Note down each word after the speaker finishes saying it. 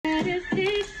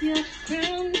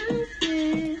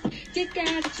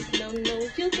don't know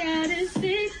you got it.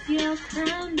 Fix your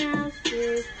crown now,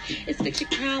 sis. It's Fix Your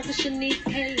Crown with Shanice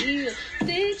K. Hill.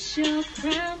 Fix your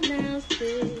crown now,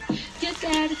 sis. You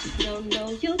got it, just don't know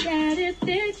you got it.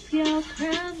 Fix your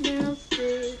crown now,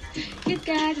 sis. You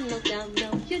got it, no doubt,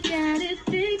 no, you got it.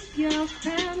 Fix your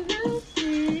crown now,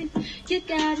 sis. You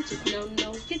got it, just don't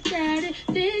know you got it.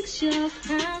 Fix your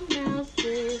crown now,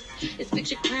 sis. It's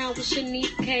Fix Your Crown with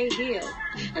Shanice K. Hill.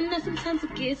 I know sometimes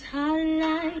it gets hard in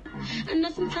life. I know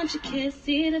sometimes you can't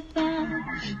see the fire,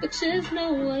 but just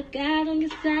know what God on your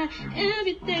side.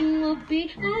 Everything will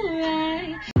be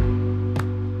alright.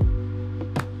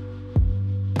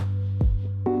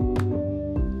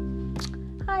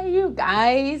 Hi, you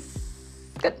guys.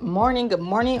 Good morning,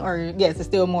 or yes, it's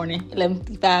still morning,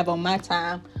 11:55 on my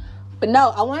time. But no,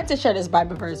 I wanted to share this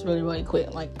Bible verse really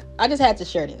quick. Like, I just had to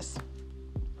share this.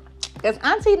 Because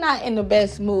Auntie not in the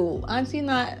best mood. Auntie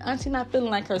not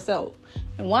feeling like herself.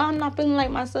 And why I'm not feeling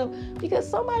like myself? Because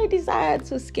somebody decided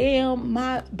to scam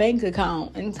my bank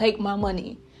account and take my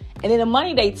money. And then the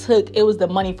money they took, it was the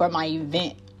money for my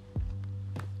event.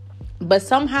 But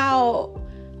somehow,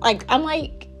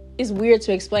 it's weird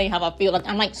to explain how I feel. Like,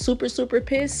 I'm like super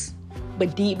pissed.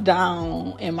 But deep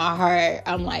down in my heart,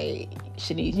 I'm like,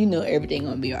 Shanice, you know everything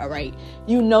gonna be all right.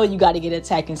 You know you got to get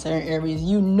attacked in certain areas.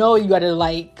 You know you got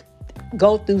to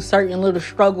go through certain little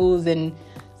struggles and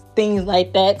things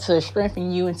like that to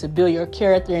strengthen you and to build your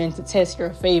character and to test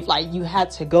your faith. Like, you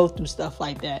had to go through stuff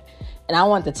like that. And I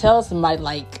want to tell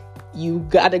somebody, you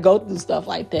got to go through stuff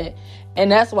like that.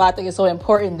 And that's why I think it's so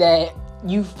important that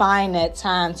you find that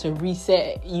time to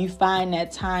reset. You find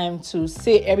that time to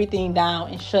sit everything down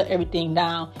and shut everything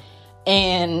down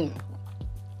and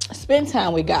spend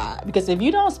time with God. Because if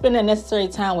you don't spend the necessary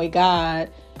time with God,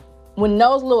 when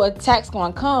those little attacks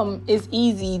gonna come, it's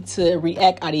easy to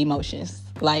react out of emotions.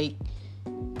 Like,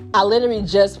 I literally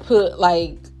just put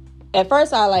at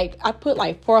first I put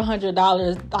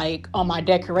 $400 on my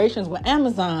decorations with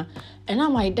Amazon, and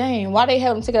I'm like, dang, why they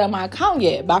haven't taken it out of my account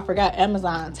yet? But I forgot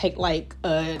Amazon take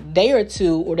a day or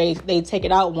two, or they take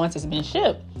it out once it's been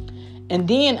shipped. And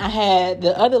then I had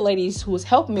the other ladies who was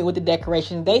helping me with the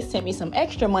decorations. They sent me some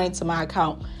extra money to my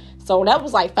account. So that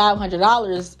was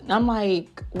 $500. And I'm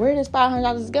like, where does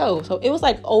 $500 go? So it was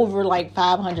over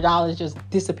 $500 just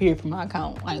disappeared from my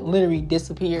account. Literally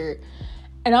disappeared.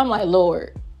 And I'm like,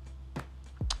 Lord,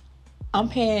 I'm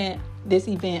paying this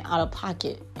event out of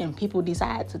pocket. And people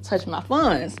decide to touch my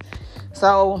funds.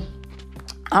 So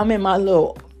I'm in my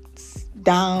little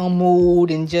down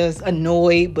mood and just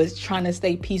annoyed, but trying to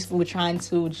stay peaceful, trying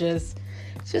to just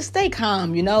stay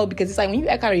calm, because it's when you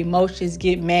act out of emotions,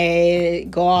 get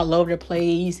mad, go all over the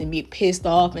place and be pissed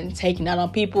off and taking out on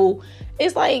people,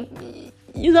 it's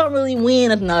you don't really win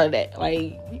none of that.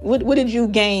 What did you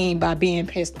gain by being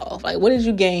pissed off? What did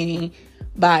you gain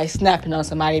by snapping on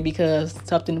somebody because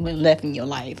something went left in your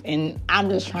life? And I'm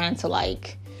just trying to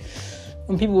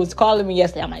when people was calling me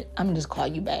yesterday, I'm like, I'm just call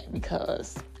you back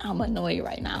because I'm annoyed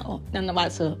right now.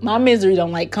 My misery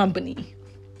don't like company.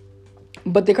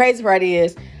 But the crazy part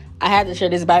is, I had to share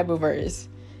this Bible verse.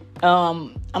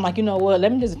 I'm like, you know what?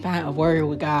 Let me just find a word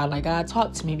with God. God,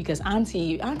 talk to me, because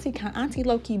Auntie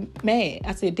low-key mad.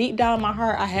 I said, deep down in my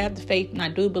heart, I have the faith, and I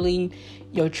do believe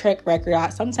your track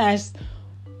record. Sometimes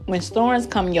when storms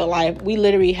come in your life, we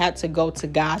literally have to go to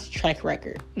God's track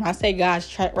record. When I say God's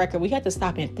track record, we have to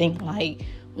stop and think,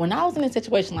 when I was in a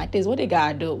situation like this, what did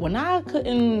God do? When I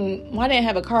didn't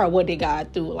have a car, what did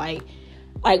God do?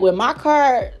 With my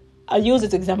car, I used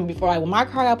this example before. When my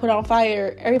car got put on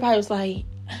fire, everybody was like,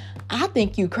 I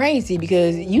think you crazy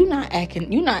because you not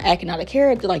acting out of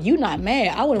character. You not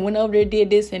mad. I would have went over there, did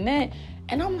this and that.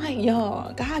 And I'm like,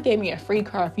 y'all, God gave me a free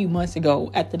car a few months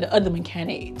ago after the other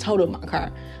mechanic totaled my car.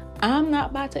 I'm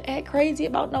not about to act crazy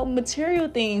about no material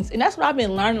things. And that's what I've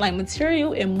been learning,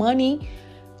 material and money.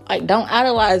 Don't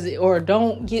idolize it, or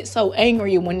don't get so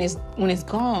angry when it's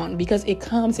gone, because it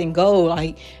comes and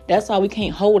goes. That's why we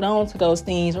can't hold on to those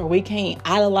things, or we can't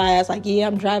idolize. Yeah,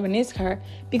 I'm driving this car,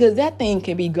 because that thing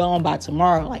can be gone by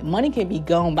tomorrow. Money can be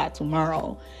gone by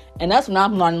tomorrow. And that's when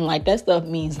I'm learning, that stuff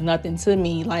means nothing to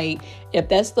me. If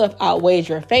that stuff outweighs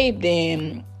your faith,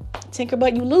 then tinker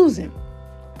but you losing.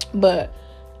 But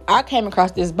I came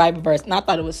across this Bible verse and I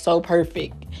thought it was so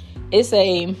perfect. It's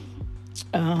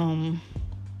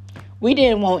we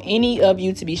didn't want any of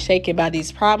you to be shaken by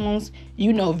these problems.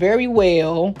 You know very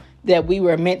well that we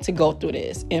were meant to go through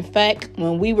this. In fact,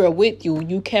 when we were with you,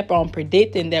 you kept on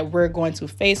predicting that we're going to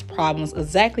face problems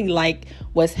exactly like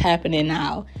what's happening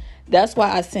now. That's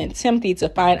why I sent Timothy to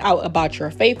find out about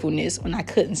your faithfulness when I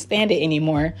couldn't stand it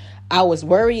anymore. I was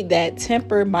worried that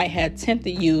temper might have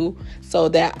tempted you so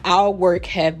that our work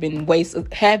have been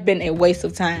a waste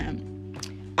of time.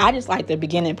 I just like the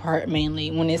beginning part mainly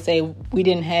when they say we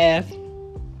didn't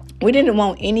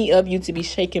want any of you to be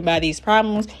shaken by these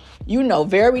problems. You know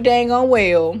very dang on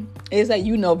well. It's like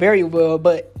you know very well,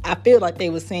 but I feel like they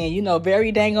were saying, you know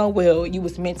very dang on well you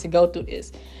was meant to go through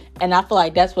this. And I feel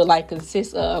like that's what life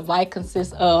consists of. Life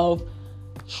consists of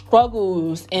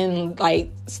struggles and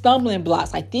like stumbling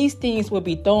blocks. Like these things will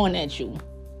be thrown at you.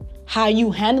 How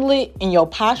you handle it and your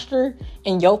posture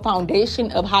and your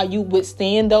foundation of how you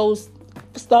withstand those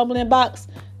stumbling blocks,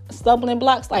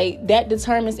 like that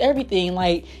determines everything.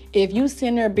 Like if you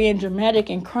sitting there being dramatic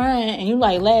and crying and you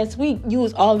like last week you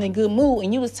was all in a good mood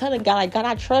and you was telling God, like, God,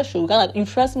 I trust you. God, you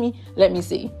trust me? Let me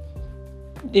see.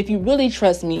 If you really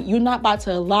trust me, you're not about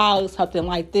to allow something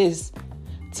like this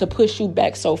to push you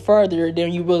back so further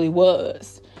than you really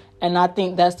was. And I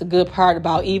think that's the good part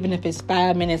about, even if it's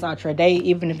 5 minutes out your day,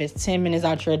 even if it's 10 minutes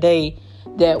out your day,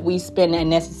 that we spend that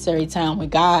necessary time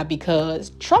with God,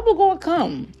 because trouble going to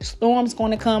come. Storms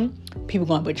going to come. People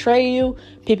going to betray you.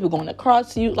 People going to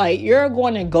cross you. Like, you're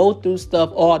going to go through stuff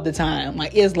all the time.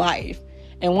 Like, it's life.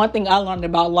 And one thing I learned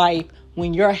about life,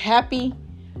 when you're happy,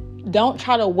 don't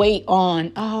try to wait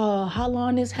on, how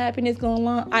long this happiness going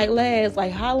to last?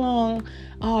 Like, how long?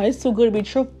 It's too good to be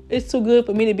true. It's too good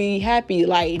for me to be happy.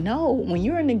 Like, no, when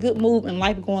you're in a good mood and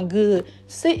life going good,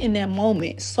 sit in that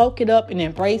moment, soak it up and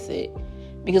embrace it.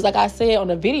 Because like I said on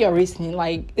the video recently,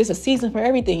 like, it's a season for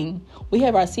everything. We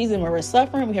have our season where we're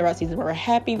suffering. We have our season where we're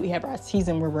happy. We have our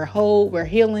season where we're whole, we're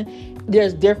healing.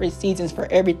 There's different seasons for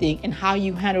everything. And how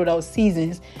you handle those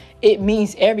seasons, it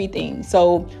means everything.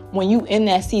 So when you in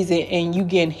that season and you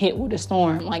getting hit with a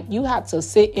storm, like, you have to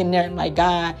sit in there and like,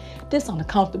 God, this is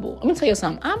uncomfortable. Let me tell you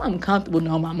something. I'm uncomfortable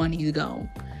knowing my money is gone.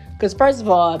 Because first of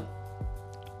all,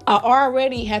 I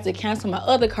already had to cancel my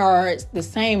other cards the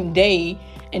same day.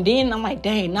 And then I'm like,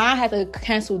 dang, now I have to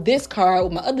cancel this card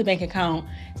with my other bank account.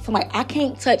 So I'm like, I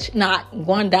can't touch not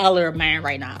 $1 of mine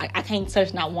right now. I can't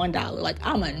touch not $1. Like,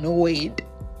 I'm annoyed.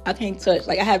 I can't touch.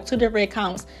 Like, I have 2 different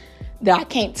accounts that I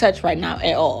can't touch right now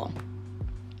at all.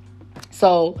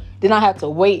 So then I have to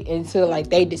wait until like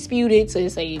they dispute it, to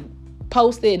say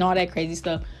post it and all that crazy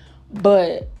stuff.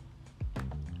 But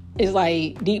it's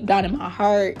like deep down in my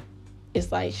heart, it's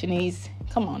like, Shanice,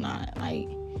 come on now. Like,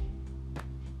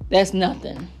 that's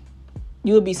nothing.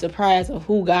 You'll be surprised of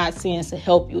who God sends to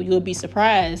help you. You'll be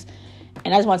surprised.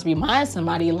 And I just want to remind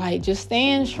somebody, like, just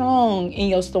stand strong in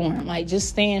your storm. Like, just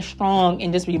stand strong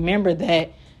and just remember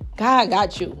that God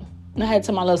got you. And I had to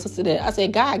tell my little sister that. I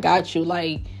said, God got you.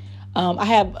 Like, I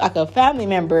have like a family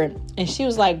member, and she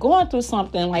was like going through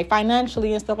something like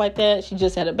financially and stuff like that. She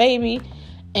just had a baby,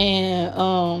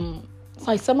 and it's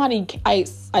like somebody,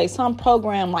 some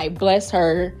program like blessed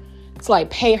her to like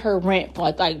pay her rent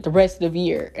for like the rest of the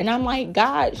year. And I'm like,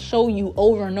 God show you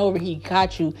over and over He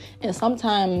got you. And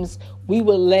sometimes we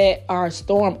will let our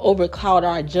storm overcloud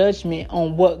our judgment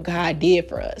on what God did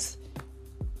for us.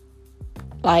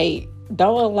 Like,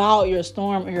 don't allow your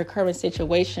storm or your current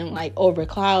situation like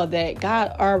overcloud that.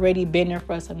 God already been there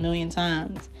for us a million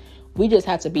times. We just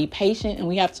have to be patient, and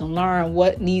we have to learn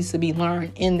what needs to be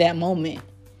learned in that moment.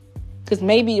 Because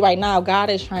maybe right now God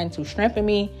is trying to strengthen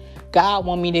me. God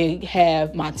want me to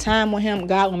have my time with Him.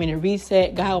 God want me to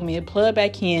reset. God want me to plug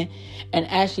back in and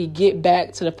actually get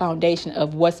back to the foundation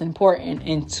of what's important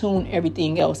and tune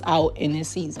everything else out in this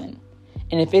season.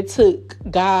 And if it took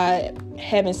God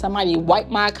having somebody wipe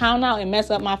my account out and mess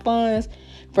up my funds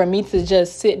for me to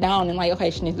just sit down and like, okay,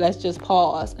 Shanice, let's just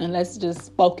pause and let's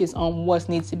just focus on what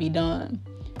needs to be done.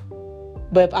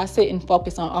 But if I sit and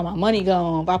focus on all my money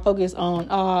gone, if I focus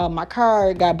on my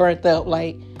car got burnt up,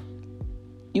 like,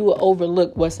 you will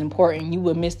overlook what's important. You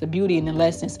will miss the beauty and the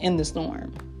lessons in the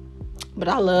storm. But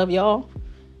I love y'all.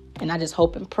 And I just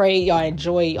hope and pray y'all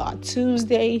enjoy y'all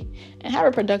Tuesday and have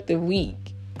a productive week.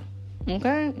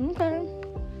 Okay?